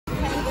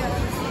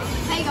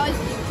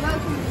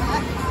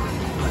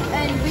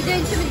we're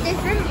doing something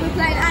different. We're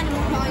playing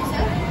Animal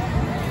Kaiser.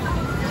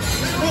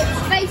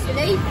 It's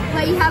basically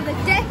where you have a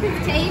deck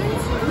of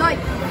teams, like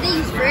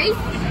these three.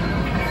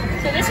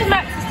 So this is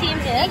Max's team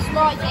here. It's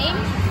my team.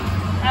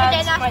 And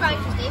then that's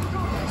Frank's team.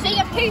 So you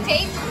have two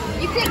teams,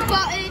 you click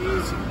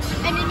buttons,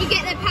 and then you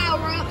get their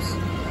power-ups,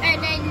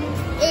 and then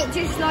it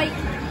just like,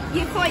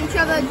 you fight each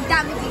other,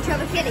 damage each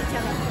other, kill each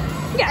other.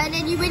 Yeah. And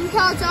then you win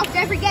cards after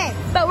every game.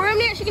 But we're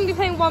only actually going to be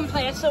playing one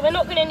player, so we're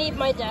not going to need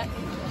my deck.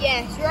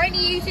 Yes, we're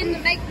only using the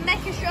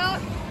Mecha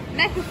Shark,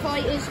 Mecha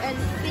Fighters, and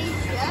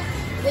Feature,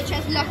 which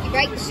has Lucky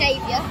Break, the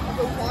saviour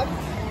of all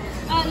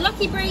time.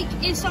 Lucky Break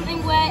is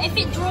something where if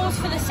it draws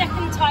for the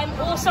second time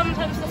or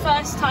sometimes the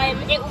first time,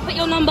 it will put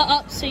your number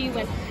up so you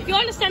win. You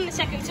understand the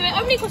second, so it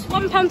only costs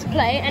 £1 to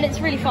play and it's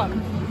really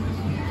fun.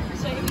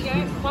 So here we go,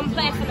 one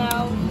player for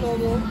now,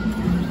 normal.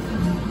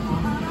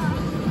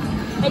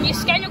 And you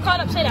scan your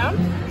card upside down.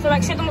 So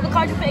like show them what the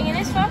card you're putting in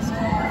is first.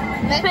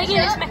 He's putting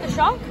in his Mecha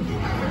Shark.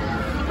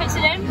 He puts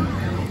it in.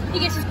 He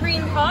gets his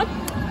green card.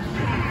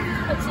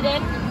 Puts it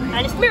in.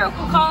 And his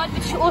miracle card,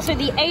 which is also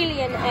the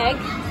alien egg.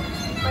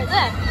 Right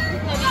there.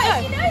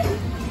 There we go.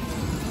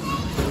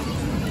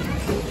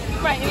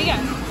 Right, here we go.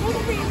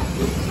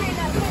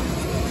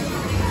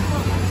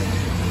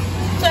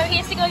 So he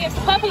has to go against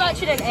the purple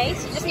archer and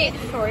ace. You just need a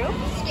tutorial.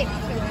 Skip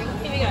tutorial.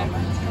 Here we go.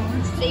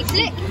 So you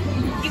click.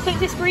 You click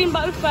this green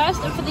button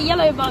first, and for the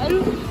yellow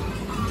button,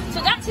 so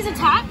that's his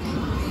attack.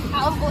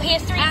 Well, he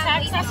has 3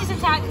 attacks. That's his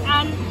attack,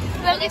 and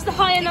whoever gets the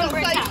higher number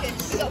of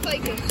attacks. You got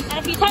focus. And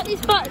if you tap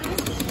these buttons,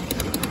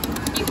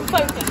 you can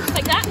focus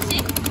like that. See?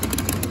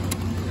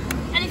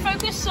 And he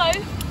focus, so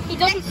he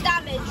doesn't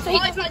damage. So he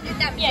 500 doesn't.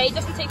 damage. Yeah, he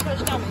doesn't take too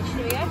much damage.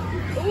 Here we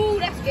go. Ooh,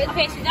 that's good.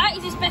 Okay, so that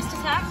is his best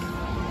attack.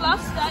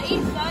 Plus 30.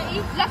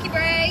 Lucky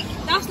Break.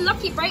 That's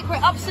Lucky Break, where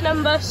it ups the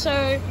number,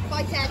 so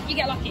By 10. you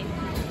get lucky.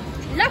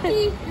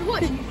 Lucky.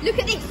 Watch. Look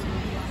at this.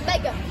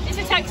 Mega. This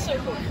attack's so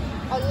cool.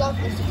 I love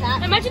this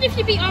attack. Imagine if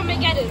you beat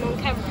Armageddon on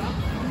camera.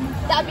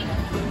 That'd be.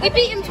 We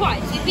beat him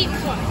twice. You beat him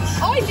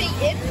twice. I beat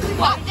him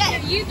back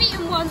then. You beat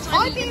him once.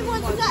 I beat him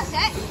once with that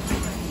set.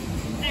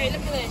 Hey, look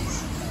at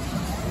this.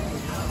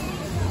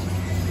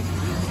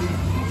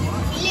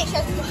 He literally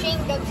has a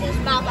machine gun to his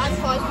mouth and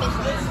 5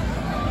 missiles.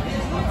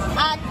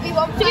 And we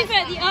won. To be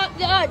fair,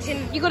 the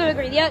urchin, you got to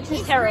agree, the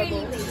urchin's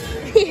terrible.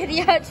 Really Yeah,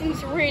 the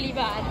urchin's really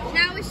bad.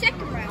 Now it's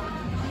second round.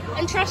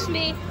 And trust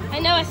me, I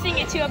know a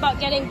thing or two about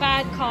getting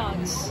bad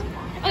cards.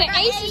 Okay,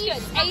 ace is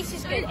good. Ace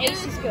is good.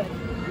 Ace is good.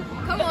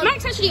 Come But on.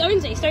 Max actually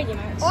owns ace, don't you,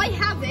 Max? I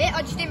have it.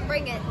 I just didn't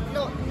bring it.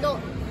 Not.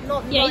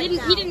 Yeah, right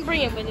he didn't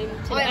bring it with him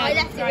today. I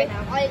left it right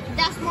with, now.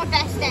 that's my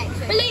best deck.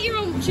 So. But later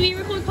on, should we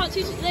record part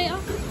 2 later?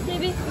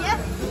 Maybe. Yeah.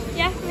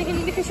 Yeah,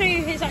 we can show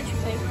you his actual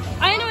thing.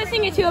 I know a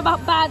thing or two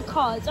about bad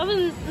cards. Other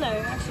than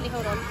actually,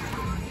 hold on.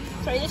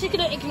 Sorry, this is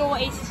gonna ignore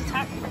Ace's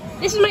attack.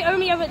 This is my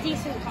only other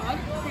decent card.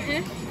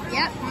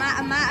 Yep.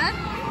 Matter.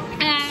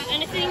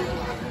 Anything?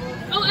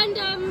 Oh, and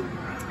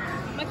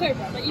my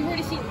Cobra, but you've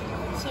already seen it.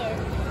 So.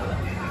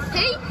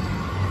 Hey.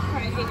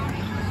 Right, here you go.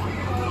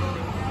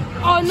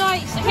 Oh,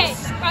 nice. Okay,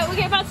 right,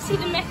 we're about to see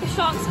the Mecha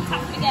Sharks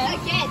attack again.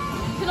 Again.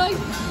 Can I?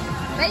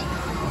 Wait.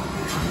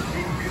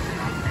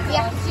 We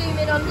have to zoom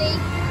in on the.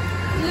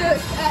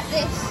 Look at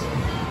this.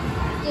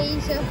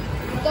 These are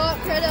dark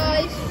red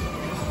eyes.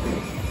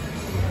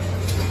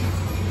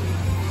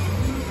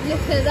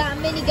 Look at that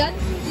minigun.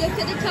 Look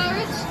at the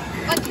turrets.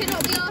 I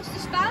cannot be asked to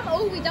spam.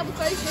 Oh, we double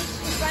focus.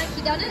 Has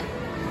Frankie done it?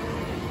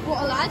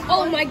 What a lad.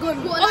 Oh my god.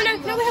 What a Oh lad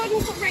no,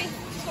 we've got Ray.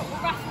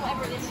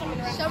 Whatever it is,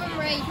 Summon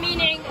Ray.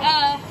 Meaning,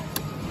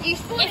 You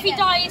spawn if he again.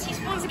 dies, he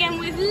spawns again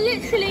with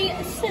literally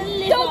a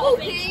sliver Double of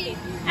P.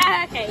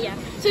 Okay, yeah.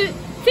 So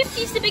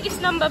 50 is the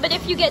biggest number, but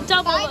if you get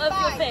double Bang, of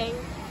bang. your thing,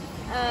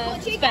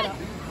 What you it's better.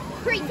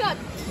 get? Pretty good.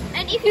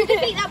 And if you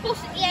defeat that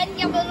boss at the end,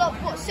 you have a lot,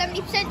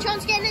 70%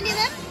 chance of getting any of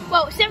them?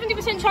 Well,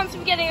 70% chance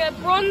of getting a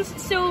bronze,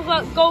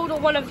 silver, gold, or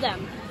one of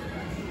them.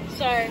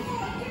 So,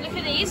 look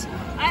at these.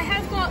 I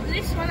have got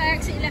this one, I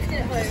actually left it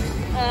at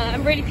home.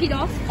 I'm really peed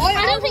off.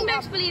 I don't think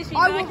Max believes me,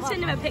 but I can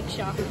send him a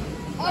picture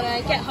when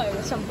I get home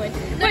at some point.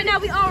 Right now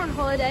we are on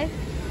holiday.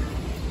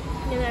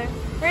 You know,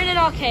 we're in an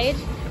arcade.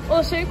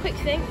 Also, quick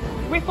thing,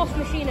 rip-off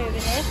machine over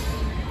here.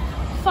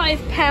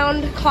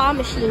 £5 car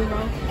machine, bro.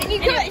 And you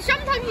could,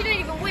 sometimes you don't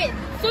even win.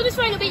 So this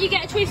final bit, you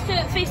get a choice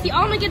to face the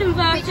Armageddon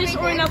Versus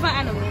or another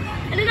animal.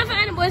 And another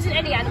animal isn't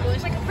any animal,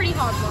 it's like a pretty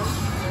hard one.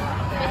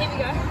 But here we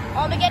go.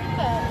 Armageddon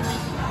first.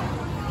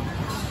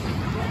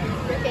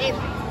 Look at him.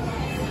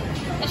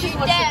 Let's just You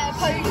watch dare this.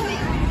 oppose me.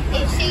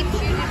 It seems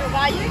you to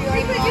provide your own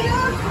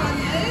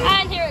life.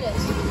 And here it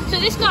is. So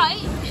this guy,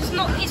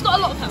 he's got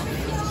a lot of health.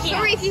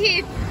 Sorry if you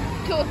hear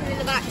talking in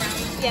the background.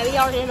 Yeah, we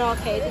are in an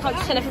arcade. We can't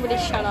just tell everybody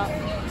to shut up.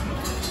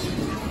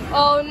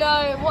 Oh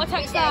no, what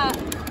attack's that?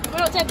 We're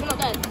not dead, we're not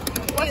dead.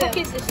 What attack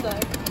is this though?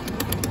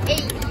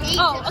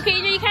 Oh, okay,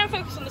 you can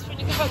focus on this one,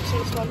 you can focus on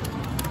this one.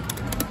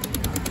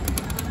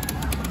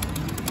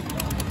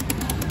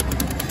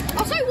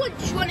 I'll say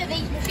which one of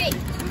these machines.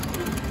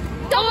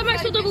 Oh,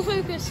 Max got double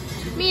focus.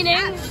 Meaning,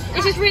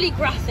 this is really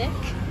graphic.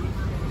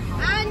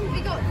 And we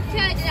got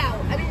turned it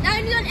out. I mean, now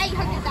only done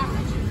 800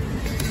 damage.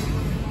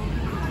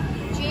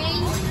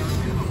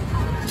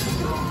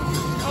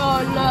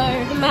 Oh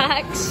no,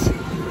 Max.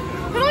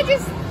 Can I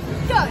just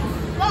go?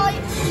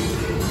 Like.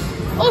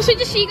 Also,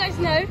 just so you guys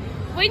know,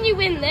 when you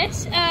win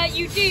this,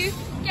 you do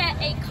get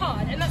a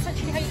card, and that's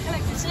actually how you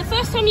collect it. So the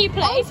first time you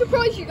play, I'll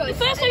surprise you guys.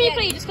 The first time you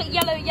play, you just got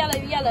yellow, yellow,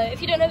 yellow. If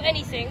you don't know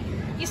anything,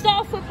 you start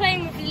off with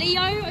playing with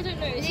Leo. I don't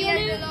know. Is he on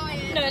Leo there? the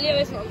lion. No, Leo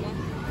is not on there.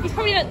 He's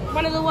probably like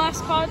one of the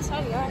worst cards.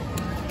 I don't know.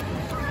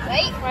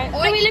 Wait. Right.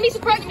 Oh, wait, let me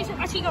surprise you.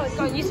 Actually, go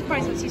on. You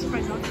surprise us. You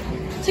surprise us.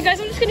 So, guys,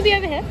 I'm just going to be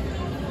over here.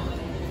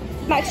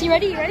 Max, you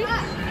ready? You ready?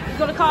 You've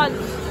got a card.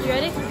 You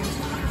ready?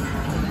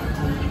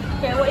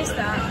 Yeah, what is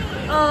that?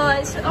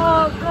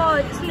 Oh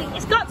god,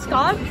 it's Guts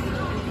card.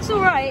 It's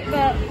alright,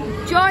 but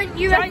Giant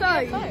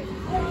UFO.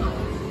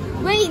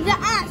 Wait, the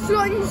axe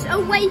runs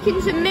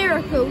awakens a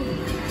miracle.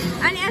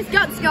 And it has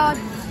Guts guard.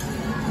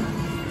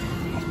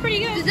 It's pretty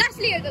good. That's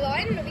Leo the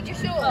lion that we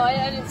just saw. Oh,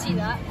 I didn't see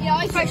that. Yeah,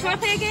 I Right, should I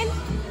play again?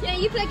 Yeah,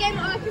 you play a game,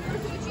 I can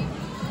record you.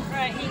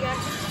 Alright, here you go.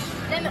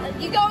 Then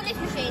you go on this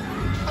machine.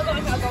 I'll go on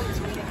this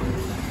one again.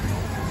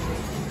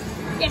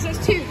 Yeah, so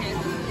it's 2 here.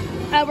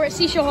 We're at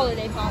Seashore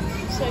Holiday Park.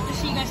 So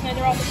just so you guys know,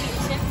 there are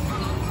machines here.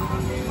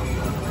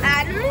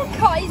 And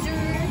Kaiser.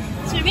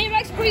 So me and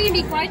Max are probably going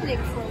to be grinding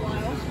for a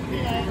while.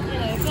 You know,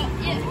 but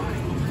yeah.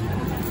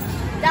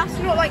 That's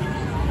not like...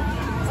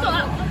 It's not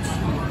that much.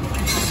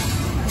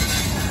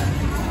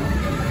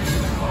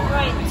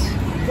 Right.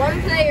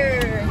 One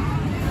player.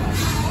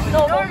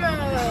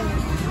 Normal.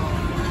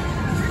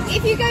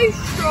 If you go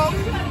strong...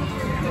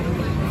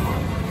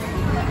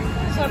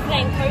 So I'm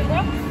playing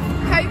Cobra.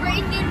 Cobra,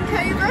 Indian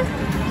Cobra.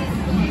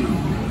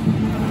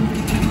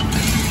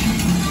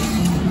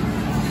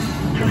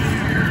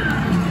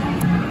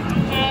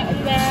 And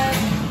then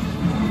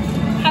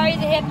Harry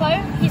the Hippo.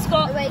 He's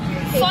got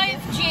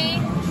 5G,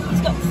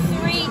 he's got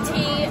 3T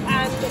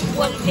and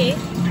 1P.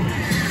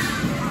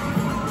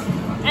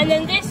 And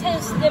then this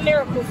has the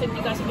miracle thing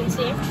you guys have been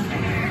seeing.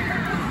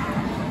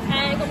 And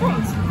I got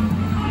bronze.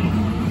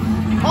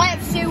 I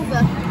have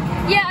silver.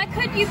 Yeah, I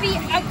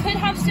could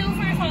have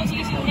silver if I was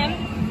using him.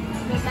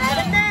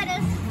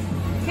 Matters.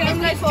 Okay, I'm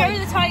going to Joe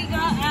the Tiger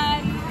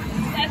and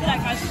whatever that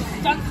guy's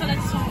called. Duncolor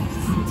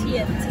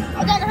TNT. I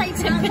don't know how you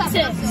pronounce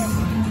that.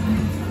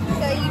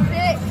 So you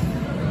pick.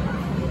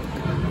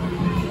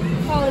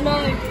 Oh no.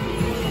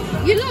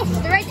 You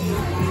lost already.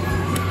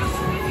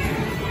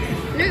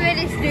 Look at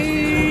this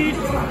dude.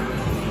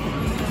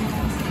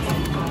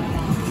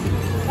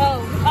 Oh,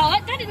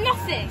 that did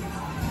nothing.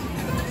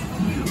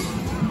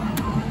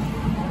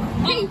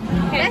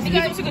 Okay,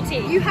 he's also got T.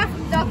 You have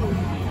to double.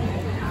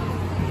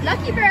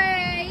 Lucky break.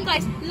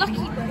 Guys, lucky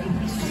break.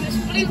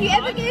 If you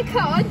ever get a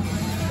card,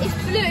 it's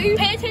blue.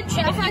 Pay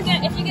attention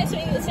if you get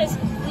something that says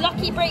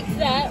lucky break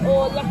there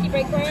or lucky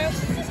break where else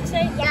does it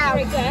say? Lucky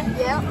break there.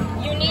 Yeah.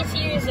 You need to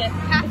use it.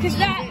 Because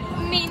that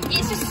means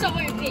it's just so OP.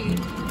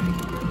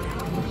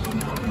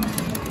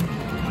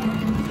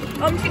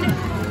 I'm just gonna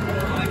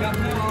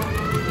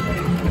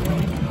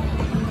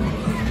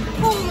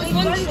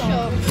one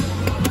shot.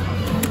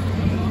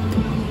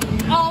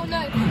 Oh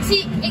no.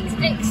 See,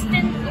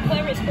 extend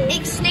whatever it's called.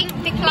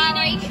 Extinct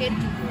declaration.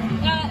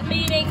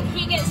 Meaning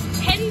he gets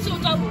 10s or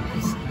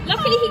doubles.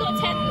 Luckily he got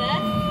 10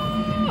 there.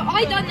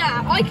 I done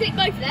that. I clicked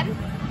both of them.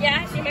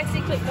 Yeah, so you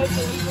actually click both of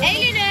them.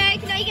 Alien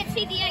egg. Now you get to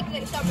see the egg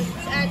that summons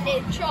and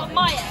it chops.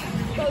 My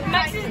egg. Well,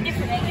 Max is a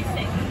different egg, I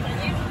think.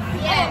 Don't you?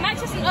 Yeah.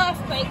 Max is an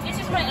earthquake. This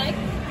is my egg.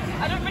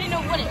 I don't really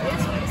know what it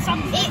is. It's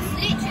something. It's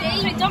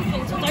literally like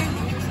dumplings or dough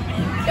balls.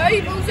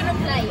 dough balls on a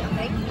plate, I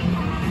think.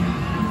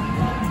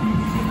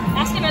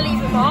 That's gonna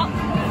leave a mark.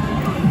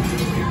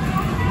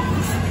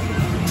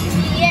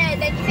 Yeah,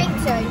 then you think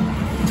so.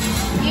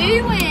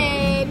 You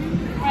win.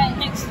 Right,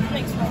 next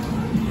one.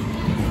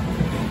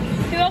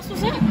 Who else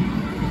was it?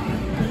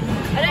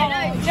 I don't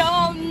know.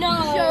 Oh no.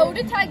 Joe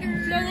the tiger.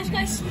 No, this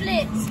guy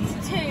splits to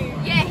 2.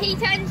 Yeah, he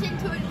turns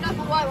into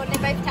another white one. They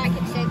both attack at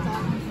the same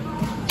time.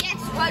 Yes,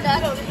 well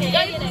done.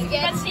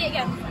 Okay, let's see it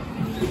again.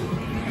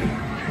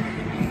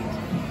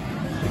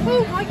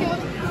 Oh my god.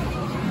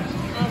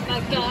 Oh my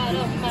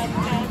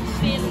god.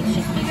 Feeling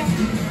shit bigger.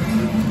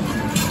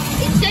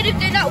 Instead of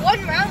doing that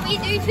one round, we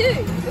do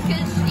 2.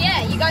 Because,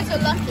 yeah, you guys are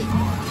lucky.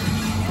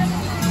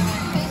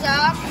 Because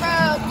I'm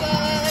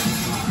broken.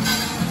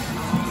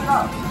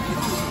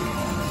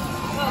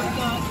 Oh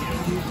god.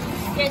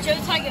 Yeah, Joe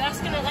the Tiger, that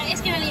is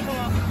gonna leave him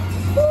up.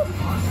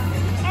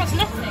 That was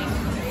nothing.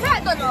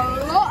 That done a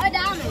lot of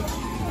damage.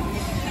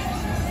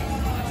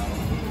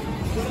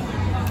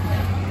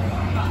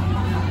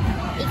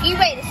 If you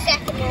wait a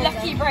second more,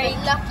 Lucky break.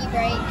 Lucky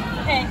break.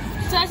 Okay,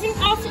 so I think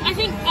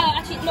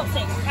actually not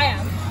think, I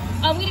am.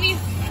 I'm gonna be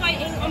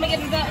fighting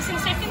Armageddon Vertus in a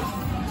second.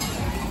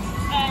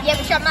 Yeah,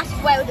 which are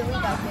massive whale that we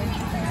don't do.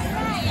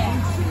 Yeah.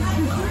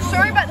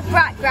 Sorry about the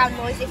background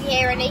noise if you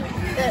hear any,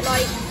 but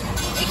like,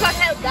 we can't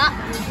help that.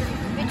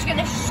 We're just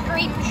gonna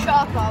scream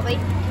sharp, are we?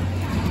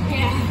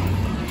 Yeah.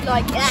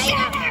 Like, that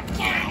Shut up,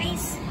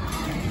 guys!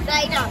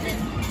 That ain't nothing.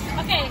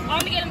 Okay,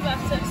 Armageddon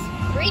Vertus.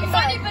 Read If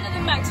I do better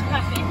than Max, I'm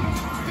happy.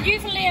 Did you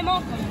even lay a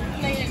mark on it?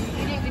 No, you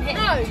didn't even hit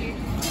No. me.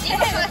 He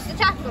got first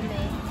attack on me.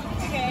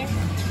 Okay.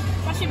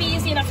 That should be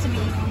easy enough to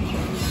beat.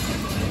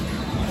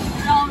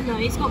 Oh no,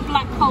 he's got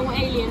black hole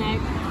alien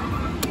egg.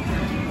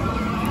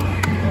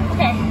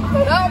 Okay.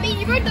 Well, I mean,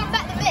 you've already done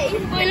better than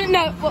me. Well,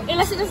 no, well,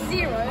 unless it does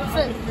 0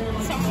 for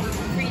some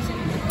reason.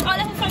 Oh,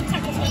 level 5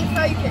 attack as well. He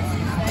focuses,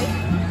 so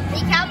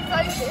he can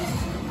focus.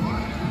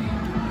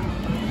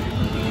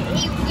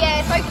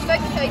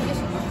 Focus.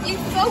 You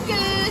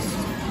focus.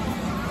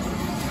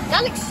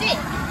 That looks sick.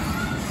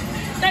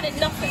 That did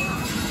nothing.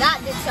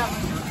 That did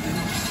something.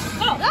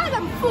 Oh, that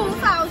done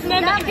 4,000 no,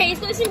 damage. okay, he's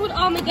got this thing called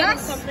Armageddon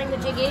something, the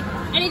Jiggy,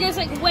 and he does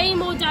like way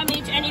more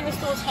damage and he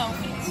restores health.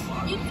 It's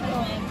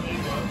annoying.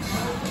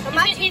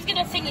 He's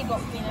gonna thingy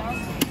bop me now.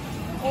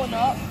 Or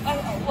not.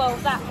 Oh, well,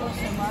 that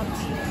also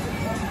works.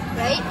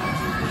 Right.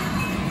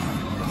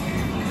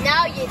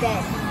 Now you're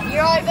dead.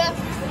 You're over.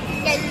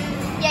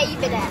 Yeah,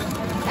 you've been there.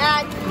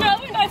 And no, I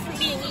wouldn't die from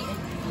being eaten.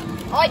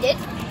 I did.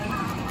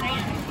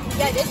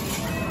 Yeah, I did.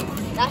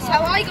 That's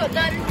how I got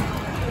done.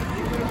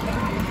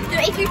 So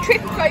if you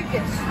triple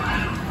focus.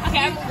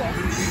 Okay, I'm all good.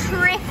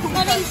 Triple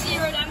focus.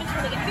 0 damage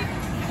when I get hit.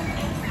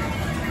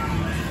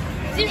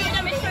 0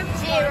 damage focus.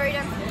 0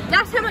 damage.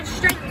 That's how much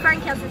strength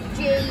Frank has with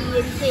G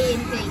and T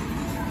and P.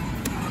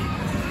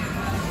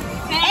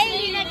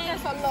 Alien egg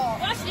does a lot. Well,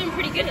 that's doing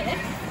pretty good at it.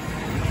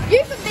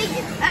 You can beat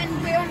him,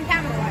 and we're on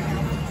camera right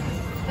now.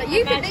 But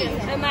you can beat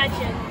him.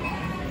 Imagine.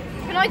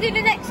 Can I do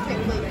the next clip,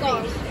 please? Go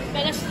on.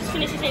 But let's just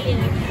finish this alien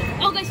egg.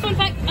 Oh, guys, fun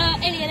fact: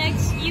 alien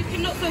eggs, you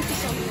cannot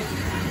focus on them.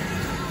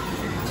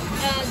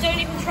 Don't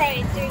even try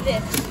and do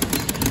this.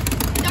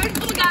 Don't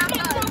do that.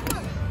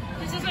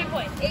 There's no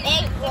point. It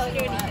doesn't do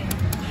anything.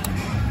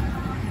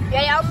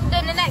 Yeah, I'm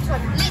doing the next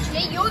one.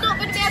 Literally, you're not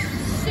going to be able to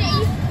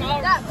see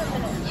that for a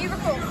minute. You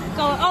record.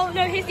 Go on. Oh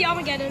no, here's the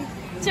Armageddon.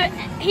 So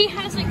he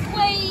has like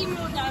way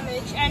more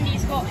damage and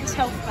he's got his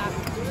health back.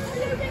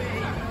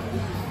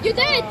 You're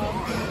dead!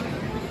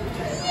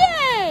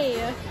 Yay!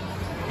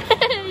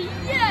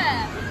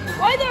 Yeah!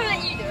 Why don't I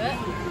let you do it?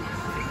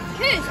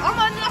 Because I'm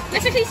unlucky.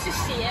 Let's at least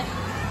just see it.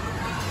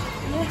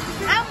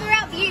 And we're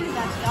out the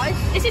universe, guys.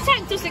 This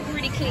attack does look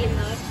really clean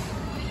though.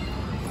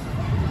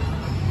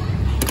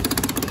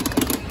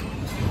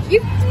 You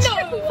no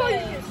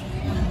way!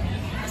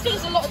 Still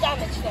does a lot of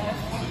damage though.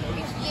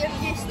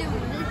 You're still...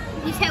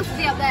 His health will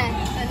be up there.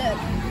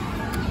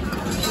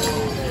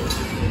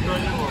 Oh,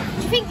 look.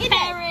 Do you think you're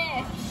dead?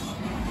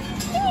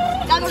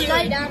 That was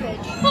no damage.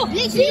 Oh,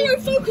 literally 0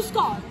 focus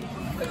card.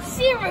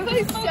 0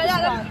 focus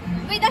card.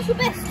 Wait, that's your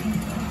best.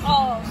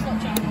 Oh, stop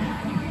jam.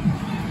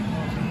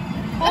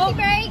 Lucky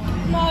break.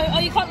 No, oh,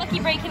 you can't lucky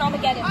break in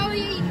Armageddon. Oh,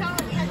 yeah, you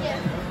can't. Yeah.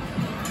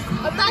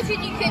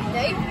 Imagine you could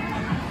do.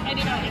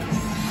 Maybe not.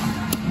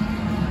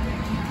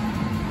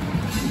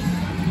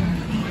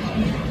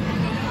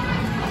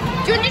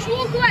 Do you want to just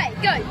walk away?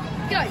 Go.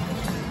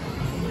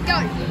 You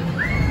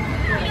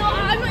know what?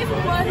 I'm not even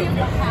worthy of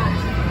that hat.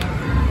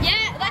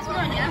 Yeah, that's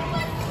mine, yeah.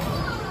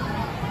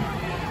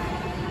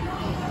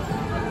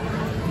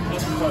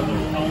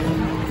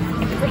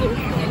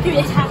 Give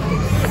me this hat.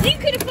 You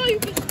could have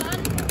focused, man.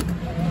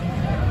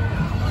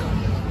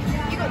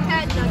 You got 10,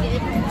 I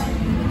did.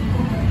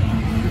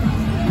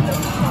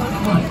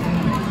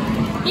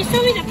 He's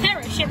throwing a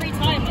perish every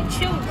time, like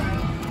children.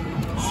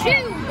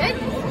 Children?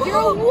 You're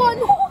a one.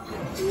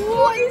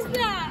 What is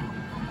that?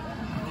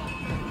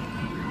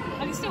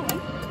 I can still win.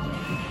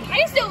 I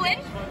can still win.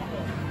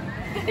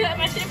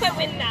 Imagine if I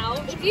win now.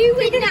 If you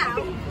win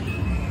now,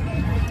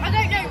 I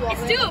don't know what.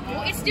 It's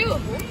doable. It's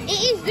doable. It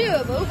is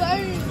doable, but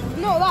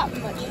not that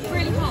much. It's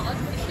really hard.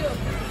 It's doable.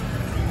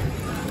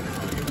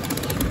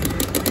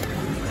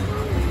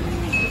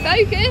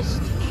 Focused.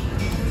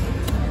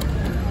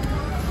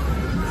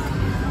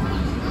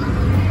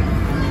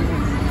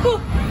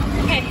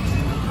 Okay.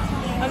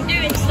 I'm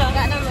doing stuff.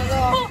 That number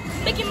off. Oh,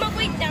 making my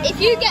weight down. If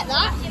you get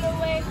that,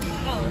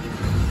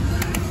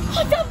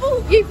 oh,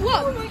 double! You've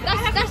won.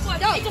 Oh that's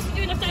double. It doesn't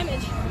do enough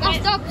damage. That's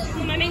double.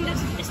 No, my main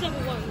it's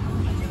level 1.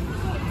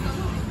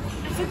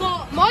 I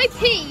forgot. My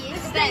P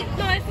is then.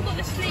 No, I forgot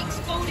the snake's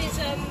gold is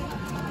it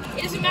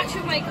doesn't match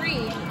with my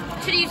green.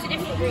 I should have used a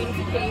different green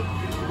for P.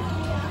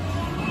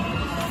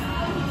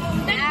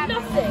 That's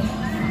nothing.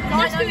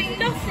 That's doing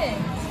nothing.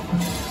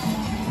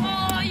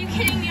 Oh, are you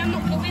kidding me? I'm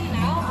not gonna win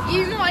now.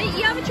 You might.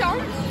 You have a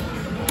chance.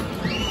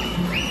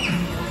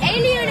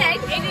 Alien egg.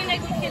 Alien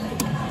egg will kill him.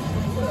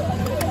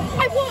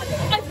 I've won.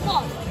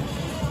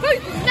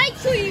 Make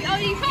sure you. Oh,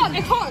 you can't.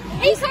 I can't.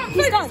 He can't.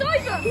 He's done.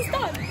 He's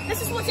done. Let's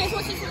just watch it.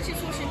 Watch it.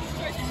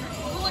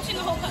 We're watching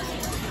the whole person.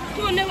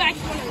 Come on, no way. I can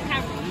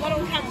one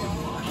on camera.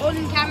 On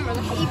camera.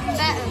 That's even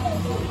better.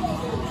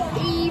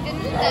 Even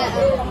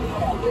better.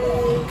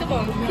 Come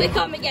on. Click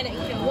Armageddon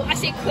kill. I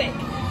say quick.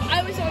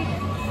 I was on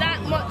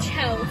that much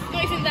health.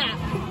 Not even that.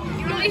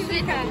 Not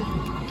even that.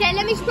 Okay,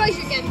 let me surprise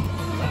you again.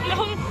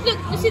 No, look,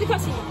 let's see the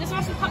cutscene. Let's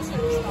watch the cutscene.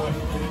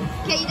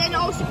 Okay, then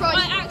I'll surprise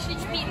you. I actually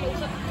just beat me with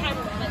the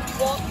camera. Like,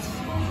 what?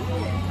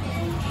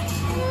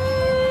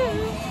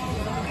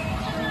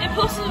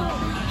 Impossible.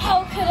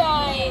 How could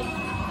I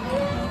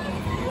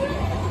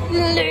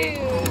lose?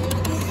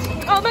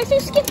 Oh, Max,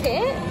 don't skip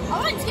it. I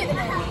won't skip it.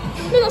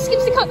 No, that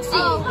skips the cutscene.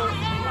 Oh,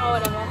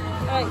 whatever.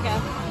 I don't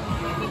care.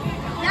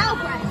 Now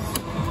press.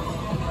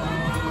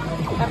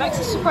 Max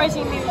is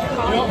surprising me with the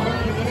car.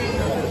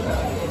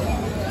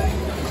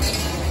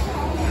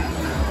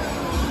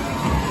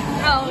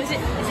 Oh, is it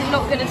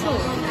not good at all?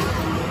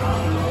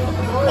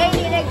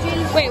 Alien egg.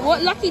 Wait,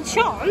 what lucky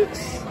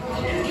chance?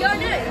 Yeah, I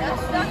know.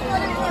 That's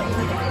what it was.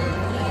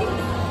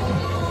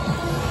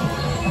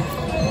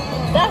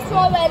 That's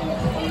why when...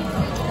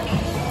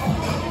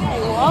 Hey,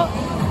 what?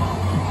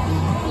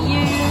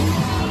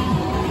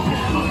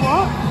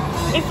 What?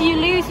 If you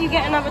lose, you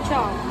get another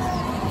chance.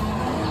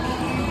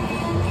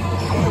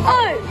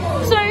 Oh,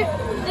 so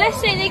let's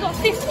say they got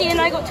 50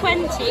 and I got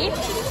 20.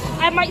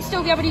 I might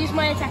still be able to use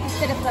my attack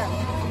instead of them.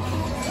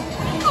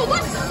 Oh,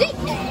 that's sick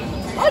then.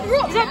 I'd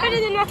rock Is that better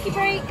than lucky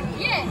break?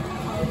 Yeah.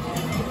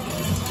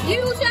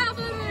 You also have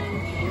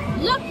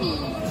lucky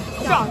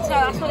chance. So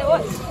that's what it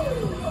was.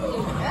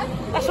 Yeah?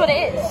 That's what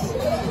it is.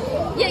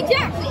 Yeah,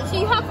 exactly. So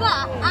you have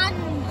that and...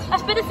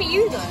 That's better for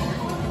you though.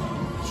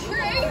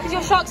 True. Because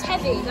your shark's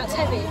heavy. That's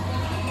heavy.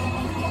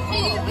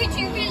 Would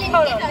you really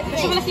Hold get on. that?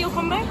 Should we look at your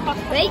combo?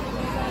 Wait.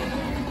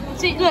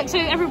 So look, so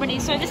everybody,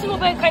 so this is what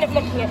we're kind of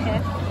looking at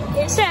here.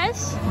 It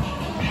says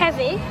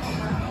heavy.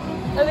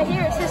 Over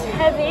here it says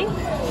heavy.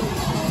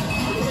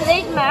 So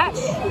they match.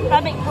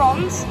 That make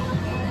bronze.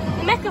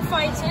 The mecha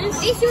fighters.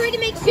 This already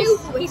makes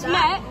silver. He's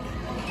mech.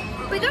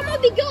 But that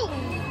might be gold.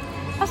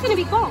 That's gonna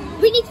be gold.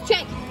 We need to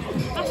check.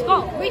 That's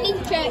gold. We need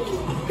to check.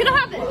 Can I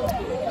have it?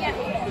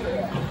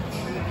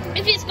 Yeah.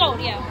 If it's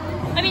gold, yeah.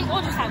 I mean,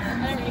 or just have it.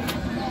 I don't really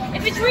care.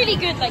 If it's really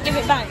good, like give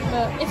it back.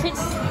 But if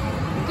it's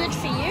good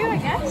for you, I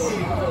guess.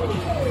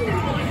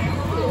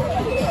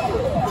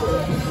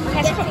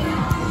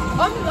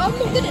 I'm not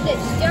good at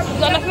this.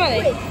 Not enough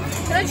money.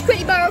 Can I just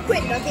quickly borrow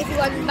quick and I'll give you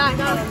one back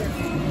out of it?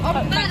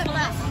 I'm bad at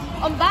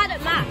math. I'm bad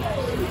at math.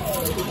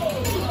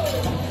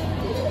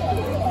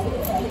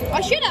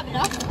 I should have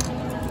enough.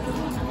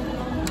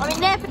 I'm in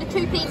there for the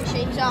 2p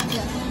machines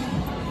after.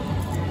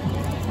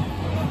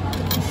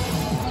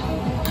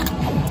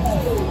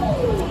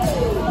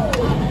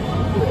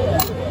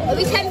 Are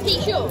we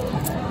 10p short?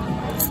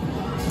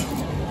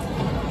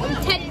 I'm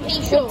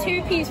 10p short.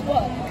 2p's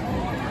work.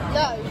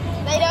 No,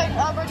 they don't.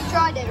 I've already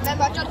tried it.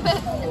 Remember, I tried to put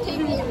the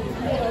 2p.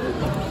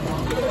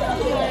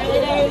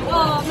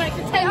 Oh, Max,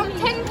 Hey, I'm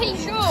 10p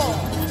short.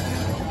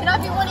 Can I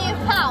have you one of your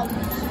pounds?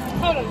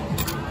 hold on.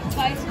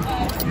 Guys,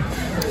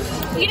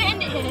 we're gonna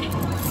end it here.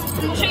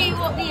 And we'll show you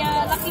what the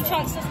lucky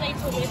chance does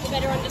later with a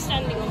better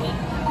understanding of it.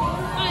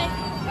 Bye.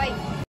 Wait.